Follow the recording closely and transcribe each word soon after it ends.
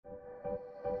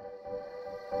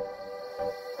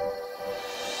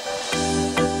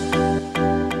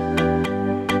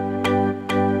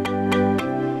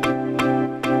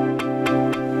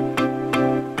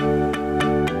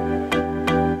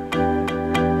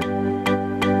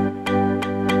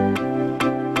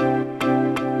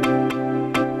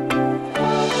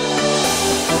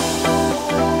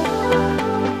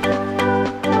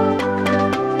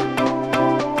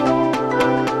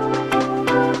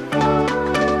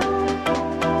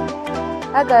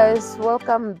Hi guys,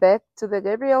 welcome back to the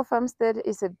Gabriel Farmstead.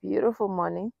 It's a beautiful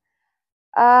morning.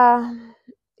 Uh,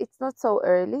 it's not so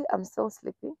early. I'm still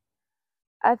sleepy.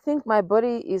 I think my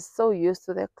body is so used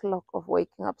to the clock of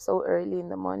waking up so early in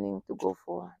the morning to go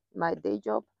for my day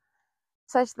job,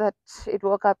 such that it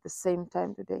woke up the same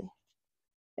time today.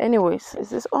 Anyways,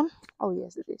 is this on? Oh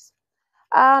yes, it is.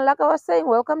 Like I was saying,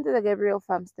 welcome to the Gabriel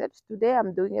Farmstead. Today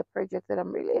I'm doing a project that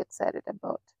I'm really excited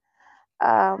about.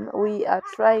 We are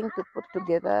trying to put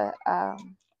together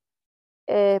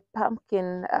a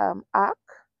pumpkin arc.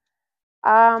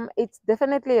 It's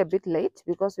definitely a bit late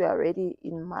because we are already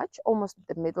in March, almost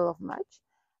the middle of March.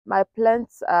 My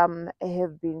plants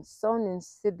have been sown in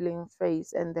seedling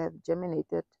phase and they have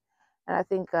germinated, and I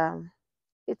think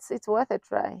it's worth a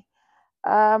try.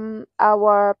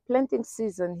 Our planting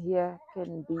season here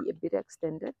can be a bit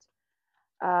extended.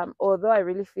 Although I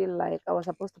really feel like I was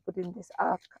supposed to put in this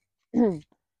arc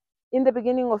in the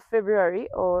beginning of February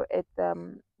or at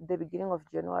the beginning of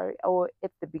January or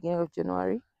at the beginning of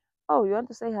January. Oh, you want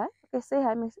to say hi? Okay, say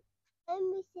hi, Miss. Hi,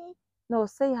 Missy. No,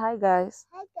 say hi, guys.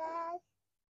 Hi, guys.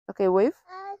 Okay, wave.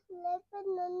 I never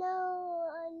know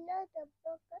another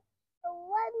book. I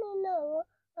want to know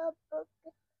a book.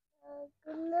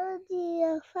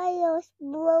 The fire's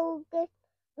broken.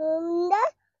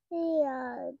 Not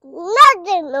here.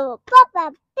 Nothing. No,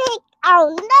 Papa, big out.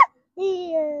 Not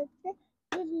here.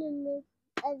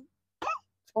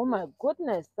 Oh my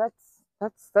goodness,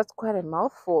 that's quite a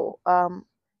mouthful. I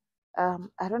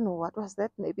don't know what was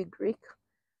that. Maybe Greek.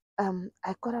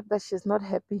 I got up that she's not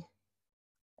happy.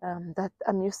 That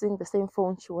I'm using the same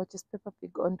phone she watches Peppa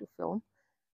Pig on to film.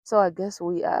 So I guess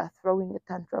we are throwing a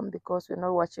tantrum because we're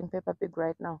not watching Peppa Pig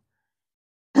right now.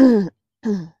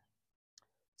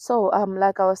 So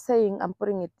like I was saying, I'm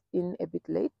putting it in a bit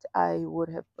late. I would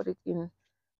have put it in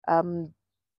um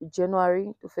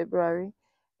January to February.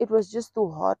 It was just too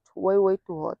hot, way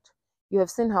too hot. You have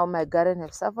seen how my garden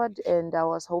have suffered, and I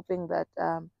was hoping that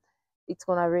it's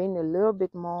gonna rain a little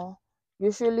bit more.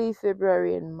 Usually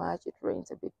February and March it rains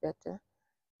a bit better.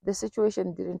 The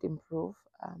situation didn't improve,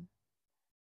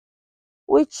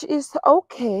 which is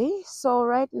okay. So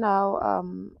right now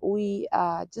we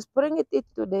are just putting it in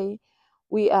today.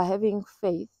 We are having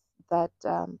faith that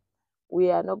we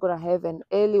are not gonna have an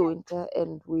early winter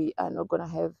and we are not gonna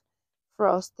have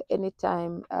frost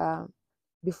anytime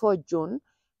before June,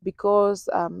 because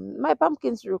my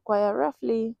pumpkins require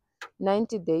roughly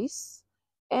 90 days,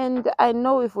 and I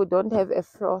know if we don't have a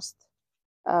frost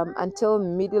until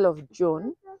middle of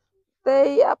June,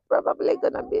 they are probably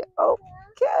gonna be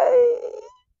okay.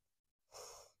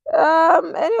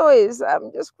 Anyways,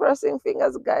 I'm just crossing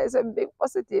fingers, guys, and being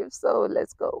positive. So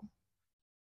let's go.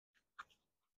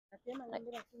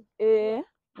 Eh?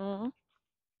 Mm.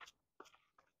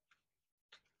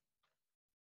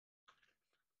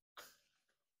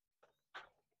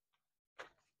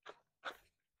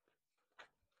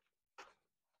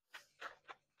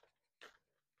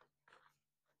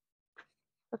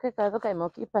 Okay, guys. Okay,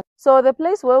 Moki. So the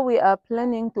place where we are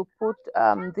planning to put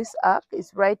this arc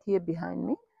is right here behind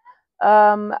me.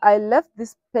 I left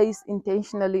this space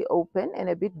intentionally open and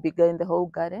a bit bigger in the whole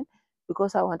garden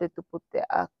because I wanted to put the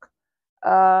arc.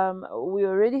 We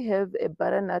already have a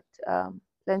butternut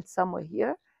plant somewhere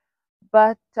here,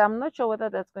 but I'm not sure whether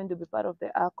that's going to be part of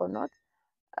the arc or not.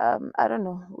 I don't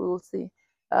know. We will see.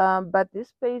 But this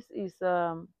space is,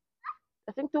 I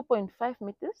think, 2.5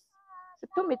 meters. So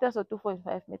 2 meters or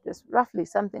 2.5 meters, roughly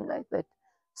something like that.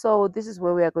 So this is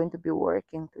where we are going to be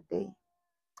working today.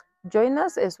 Join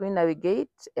us as we navigate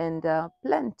and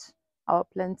plant our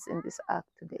plants in this arc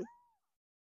today.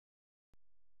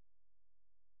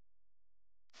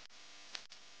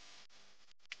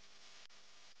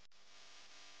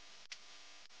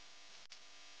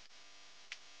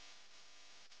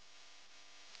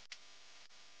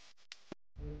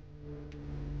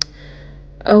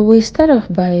 We start off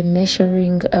by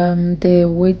measuring the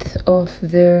width of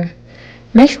the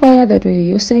mesh wire that we're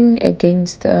using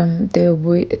against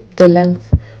the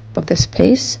length of the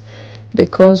space,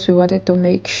 because we wanted to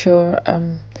make sure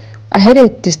I had a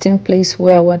distinct place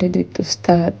where I wanted it to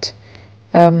start,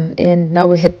 and now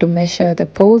we had to measure the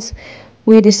poles.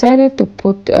 We decided to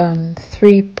put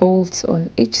 3 poles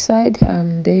on each side.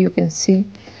 There you can see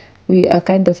we are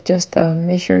kind of just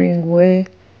measuring where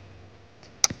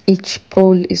each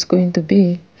pole is going to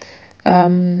be.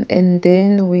 And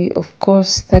then we of course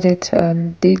started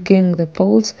digging the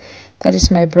poles. That is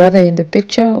my brother in the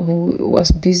picture who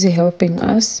was busy helping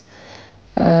us.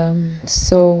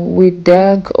 So we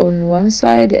dug on one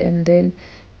side and then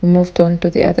we moved on to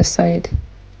the other side.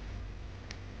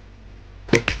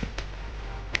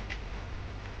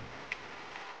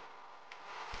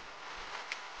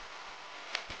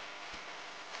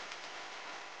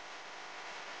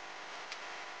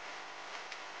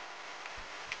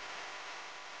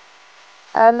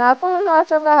 Anako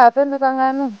nacho nga happen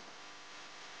kangano.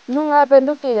 Nung happen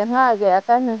to kaya nga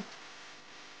akan.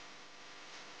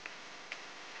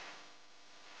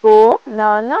 Ko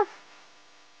na.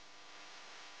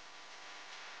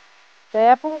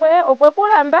 Kaya pungwe opo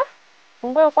pulamba.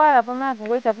 Pungwe kwa pa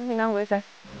pungwe tapi pinangwe sa.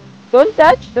 Don't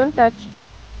touch, don't touch.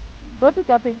 Go to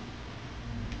tapping.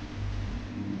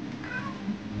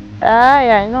 Ah,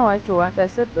 yeah, I know what you want. I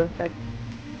said don't touch.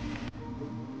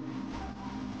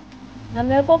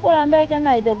 Name ko pulamba ka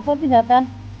na ide ko pinatan.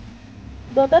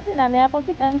 Do tati na me ako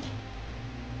kitan.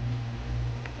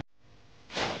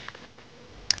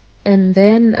 And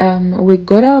then we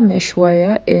got our mesh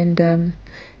wire and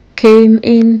came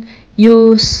in.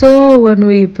 You saw when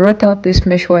we brought out this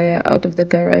mesh wire out of the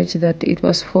garage that it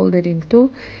was folded in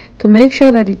two. To make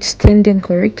sure that it's standing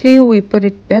correctly, we put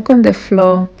it back on the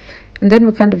floor and then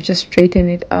we kind of just straighten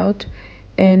it out.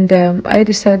 And I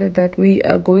decided that we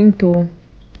are going to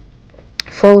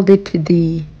fold it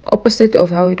the opposite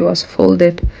of how it was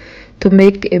folded to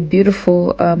make a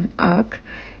beautiful arc.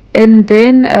 And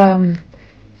then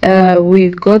we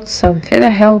got some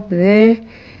further help there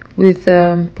with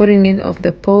putting in of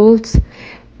the poles.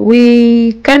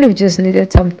 We kind of just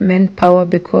needed some manpower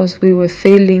because we were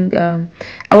failing.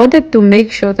 I wanted to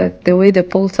make sure that the way the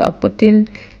poles are put in,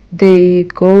 they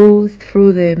go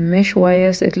through the mesh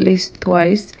wires at least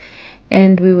twice,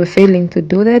 and we were failing to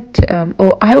do that,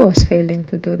 or I was failing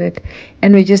to do that,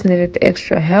 and we just needed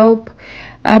extra help.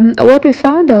 What we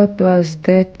found out was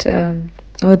that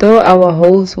although our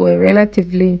holes were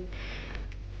relatively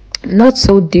not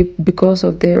so deep because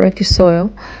of the rocky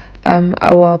soil,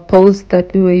 our poles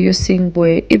that we were using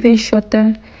were even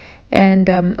shorter,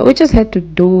 and we just had to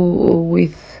do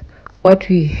with what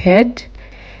we had.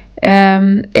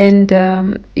 And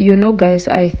you know, guys,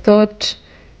 I thought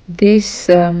this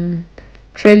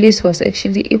trellis was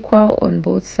actually equal on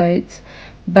both sides,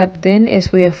 but then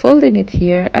as we are folding it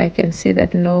here, I can see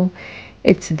that no,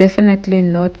 it's definitely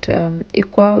not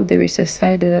equal. There is a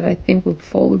side that I think we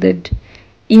folded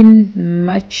in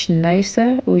much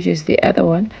nicer, which is the other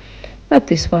one, not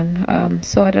this one.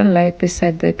 So I don't like this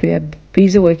side that we are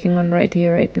busy working on right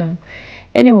here right now.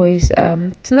 Anyways,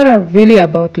 it's not really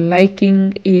about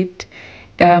liking it.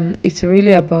 It's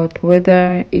really about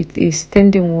whether it is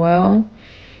standing well.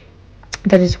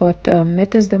 That is what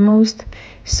matters the most.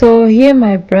 So here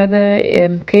my brother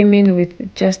came in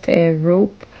with just a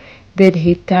rope that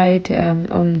he tied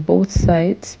on both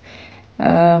sides,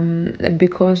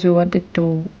 because we wanted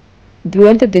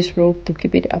this rope to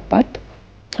keep it apart,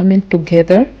 I mean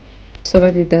together, so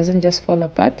that it doesn't just fall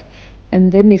apart.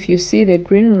 And then if you see the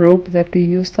green rope that we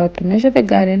used out to measure the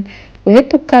garden, we had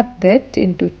to cut that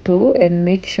into two and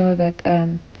make sure that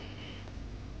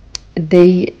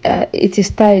it is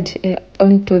tied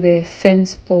onto the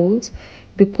fence poles,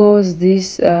 because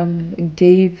this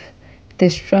gave the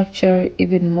structure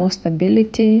even more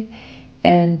stability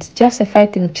and just a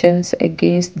fighting chance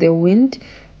against the wind,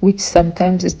 which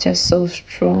sometimes is just so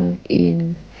strong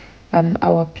in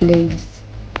our place.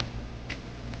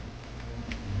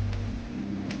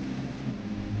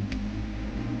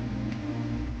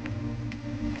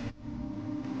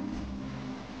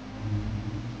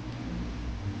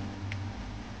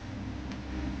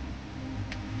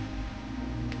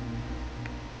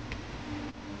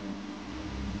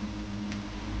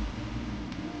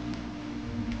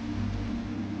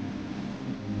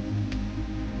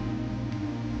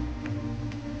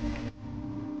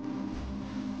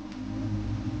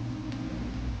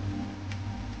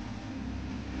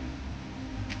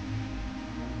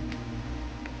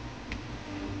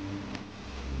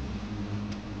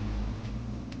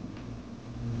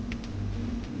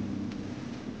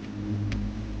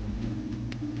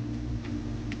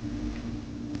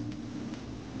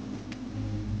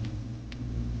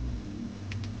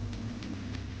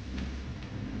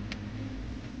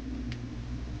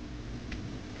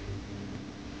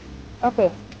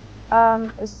 Okay.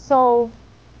 So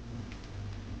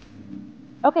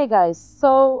okay, guys.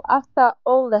 So after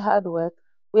all the hard work,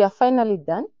 we are finally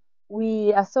done.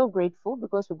 We are so grateful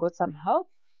because we got some help.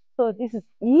 So this is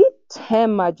it, Her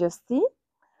Majesty.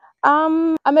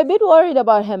 I'm a bit worried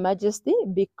about Her Majesty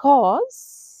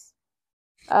because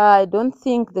I don't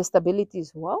think the stability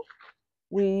is well.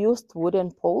 We used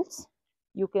wooden poles.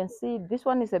 You can see this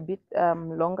one is a bit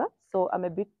longer, so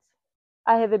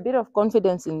I have a bit of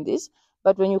confidence in this.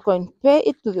 But when you compare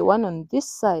it to the one on this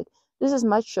side, this is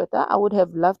much shorter. I would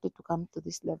have loved it to come to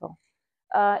this level.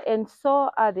 And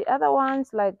so are the other ones.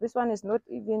 Like this one is not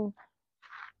even,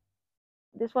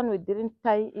 this one we didn't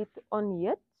tie it on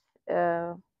yet.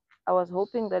 I was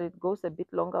hoping that it goes a bit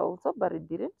longer also, but it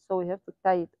didn't. So we have to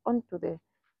tie it onto the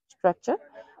structure.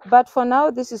 But for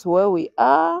now, this is where we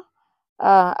are.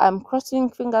 I'm crossing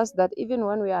fingers that even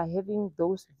when we are having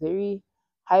those very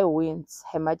high winds,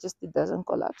 Her Majesty doesn't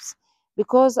collapse,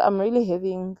 because I'm really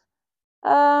having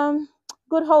um,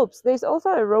 good hopes. There's also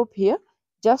a rope here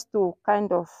just to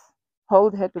kind of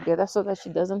hold her together so that she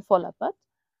doesn't fall apart.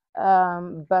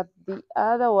 But the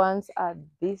other ones are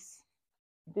this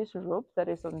rope that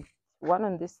is on one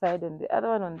on this side and the other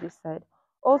one on this side,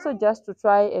 also just to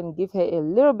try and give her a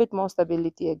little bit more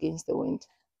stability against the wind.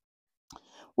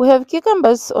 We have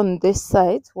cucumbers on this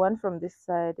side, one from this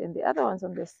side and the other ones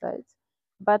on this side.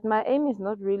 But my aim is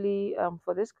not really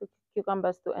for these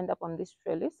cucumbers to end up on this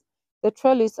trellis. The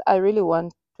trellis I really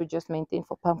want to just maintain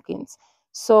for pumpkins.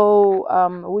 So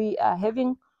we are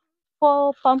having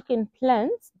 4 pumpkin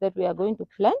plants that we are going to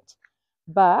plant.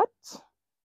 But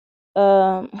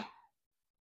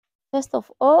first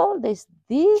of all, there's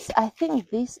this. I think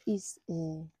this is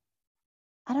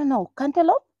I don't know,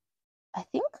 cantaloupe, I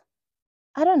think.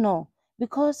 I don't know,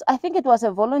 because I think it was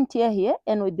a volunteer here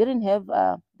and we didn't have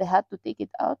the heart to take it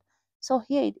out. So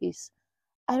here it is.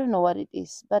 I don't know what it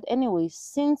is. But anyway,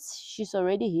 since she's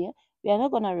already here, we are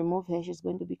not going to remove her. She's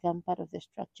going to become part of the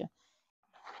structure.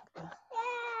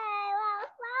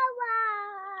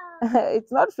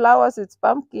 It's not flowers, it's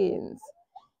pumpkins.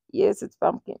 Yes, it's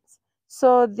pumpkins.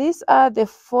 So these are the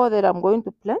 4 that I'm going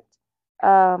to plant.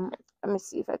 Let me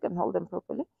see if I can hold them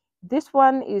properly. This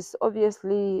one is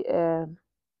obviously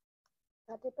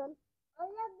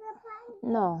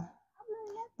no.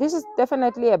 This is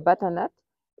definitely a butternut,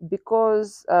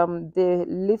 because the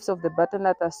leaves of the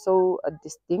butternut are so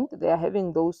distinct. They are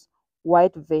having those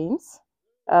white veins.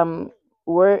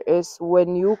 Whereas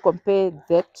when you compare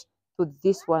that to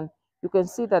this one, you can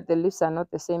see that the leaves are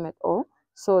not the same at all.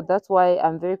 So that's why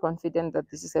I'm very confident that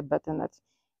this is a butternut.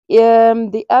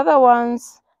 The other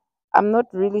ones, I'm not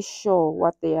really sure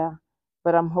what they are,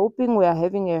 but I'm hoping we are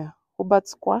having a Hobart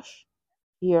squash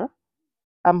here.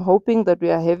 I'm hoping that we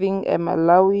are having a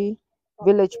Malawi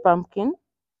village pumpkin.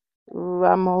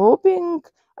 I'm hoping,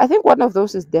 I think one of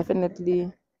those is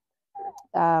definitely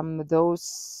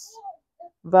those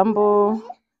Vambo.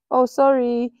 Oh,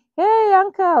 sorry. Hey,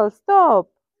 uncle, stop.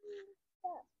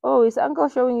 Oh, is uncle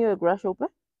showing you a grasshopper?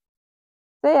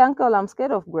 Say, uncle, I'm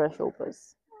scared of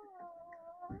grasshoppers.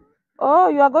 Oh,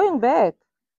 you are going back.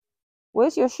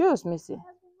 Where's your shoes, Missy?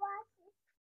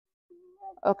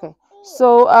 Okay.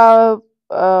 So, a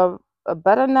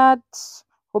butternut,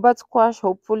 Hobart squash,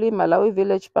 hopefully, Malawi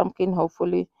village pumpkin,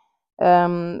 hopefully.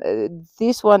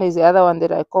 This one is the other one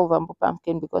that I call Vambo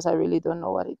pumpkin, because I really don't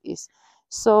know what it is.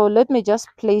 So let me just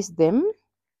place them.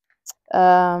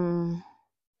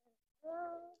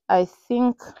 I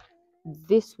think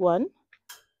this one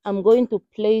I'm going to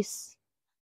place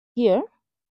here.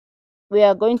 We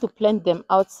are going to plant them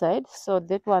outside. So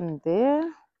that one there,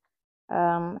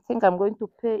 I think I'm going to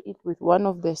pair it with one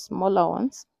of the smaller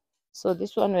ones. So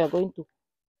this one we are going to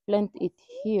plant it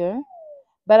here,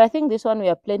 but I think this one we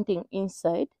are planting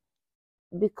inside,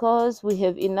 because we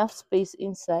have enough space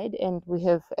inside and we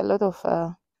have a lot of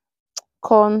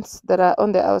corns that are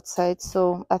on the outside.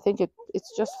 So I think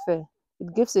it's just fair.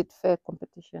 It gives it fair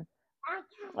competition.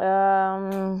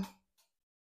 What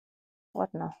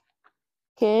now?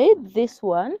 Okay, this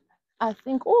one I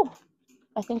think,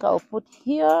 I think I'll put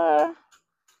here,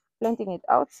 planting it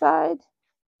outside.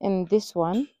 And this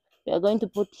one we are going to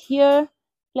put here,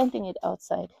 planting it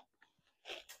outside.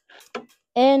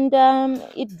 And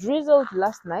it drizzled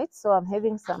last night, so I'm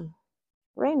having some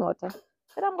rainwater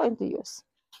that I'm going to use.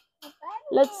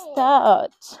 Let's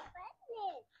start.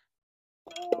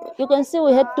 You can see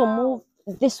we had to move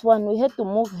this one. We had to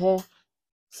move her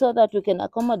so that we can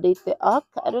accommodate the ark.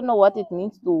 I don't know what it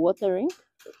means to watering.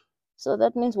 So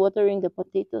that means watering the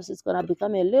potatoes is going to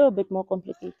become a little bit more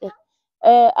complicated.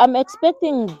 I'm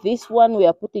expecting this one we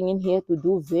are putting in here to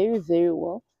do very, very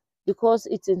well, because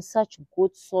it's in such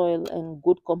good soil and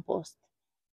good compost.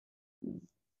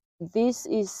 This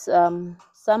is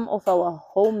some of our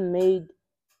homemade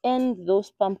and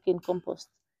those pumpkin compost.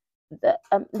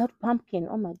 Not pumpkin,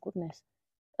 oh my goodness,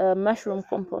 mushroom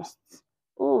composts.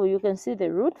 Oh, you can see the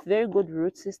root, very good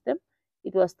root system.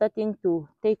 It was starting to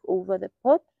take over the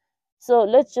pot. So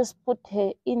let's just put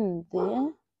her in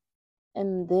there,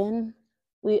 and then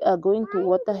we are going to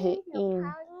water her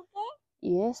in.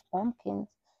 Yes, pumpkins.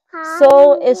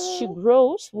 So as she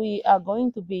grows, we are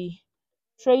going to be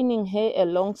training her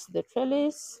alongst the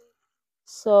trellis.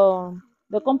 So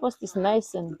the compost is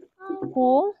nice and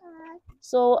cool.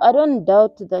 So I don't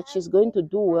doubt that she's going to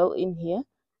do well in here,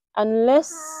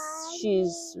 unless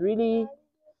she's to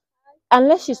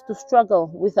struggle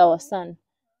with our son.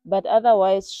 but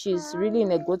otherwise she's really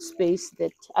in a good space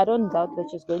that I don't doubt that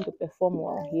she's going to perform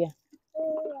well here.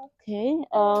 Okay,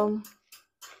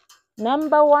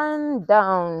 number one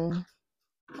down,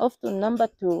 off to number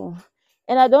two.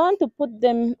 And I don't want to put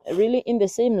them really in the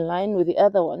same line with the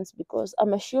other ones because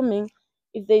I'm assuming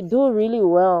if they do really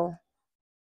well,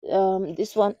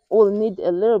 this one will need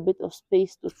a little bit of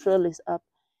space to trellis up.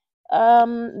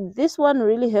 This one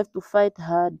really have to fight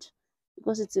hard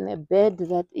because it's in a bed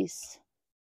that is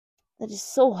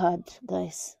so hard,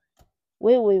 guys.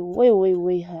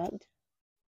 Way hard.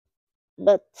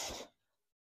 But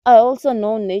I also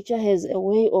know nature has a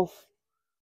way of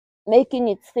making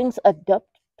its things adapt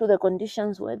to the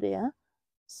conditions where they are.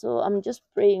 So I'm just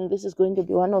praying this is going to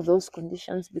be one of those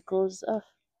conditions because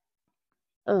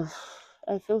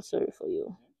I feel sorry for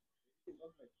you.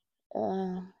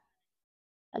 Uh,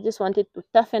 I just wanted to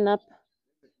toughen up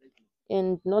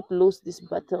and not lose this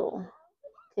battle.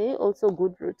 Okay, also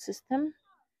good root system.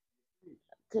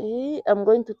 Okay, I'm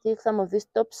going to take some of this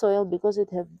topsoil because it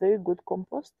have very good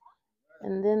compost.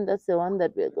 And then that's the one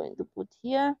that we're going to put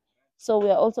here. So we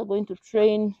are also going to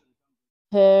train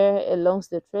her along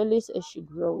the trellis as she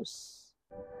grows.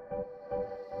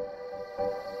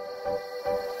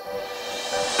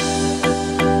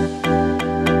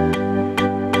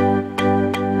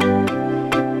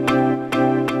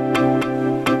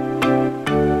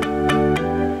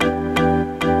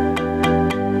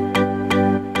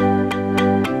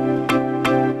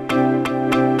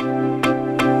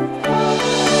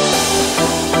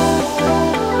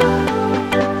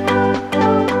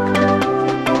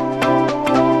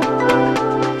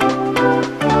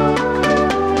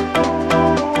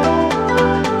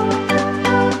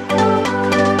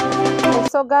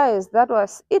 So guys, that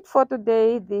was it for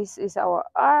today. This is our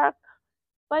arc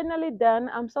finally done.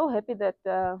 I'm so happy that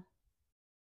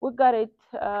we got it.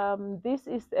 This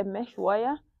is a mesh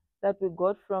wire that we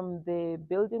got from the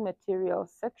building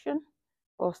materials section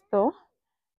or store.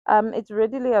 It's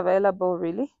readily available,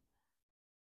 really.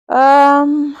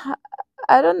 I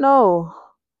don't know.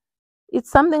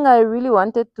 It's something I really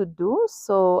wanted to do,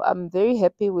 so I'm very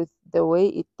happy with the way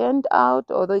it turned out.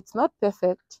 Although it's not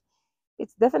perfect,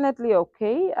 it's definitely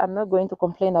okay. I'm not going to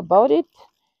complain about it.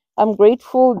 I'm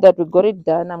grateful that we got it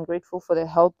done. I'm grateful for the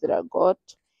help that I got.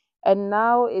 And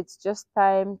now it's just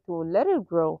time to let it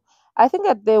grow. I think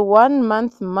at the 1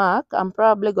 month mark, I'm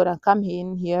probably going to come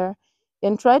in here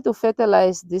and try to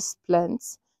fertilize these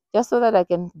plants just so that I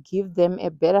can give them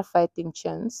a better fighting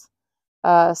chance,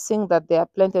 seeing that they are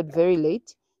planted very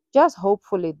late. Just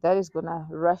hopefully that is going to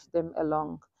rush them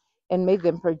along and make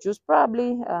them produce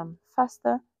probably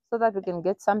faster so that we can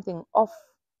get something off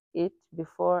it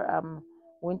before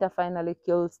winter finally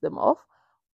kills them off.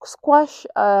 Squash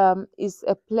is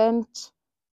a plant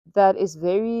that is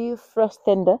very frost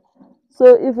tender.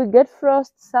 So if we get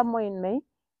frost somewhere in May,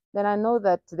 then I know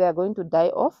that they are going to die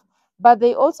off. But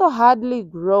they also hardly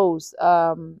grows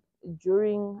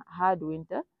during hard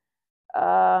winter.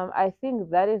 I think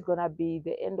that is gonna be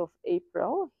the end of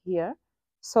April here.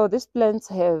 So these plants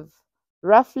have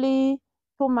roughly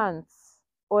 2 months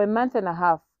or a month and a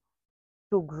half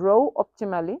to grow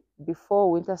optimally before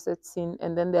winter sets in,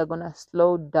 and then they're gonna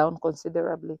slow down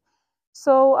considerably.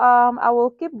 So I will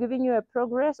keep giving you a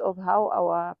progress of how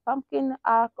our pumpkin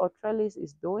arc or trellis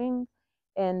is doing,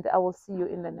 and I will see you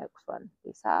in the next one.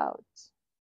 Peace out.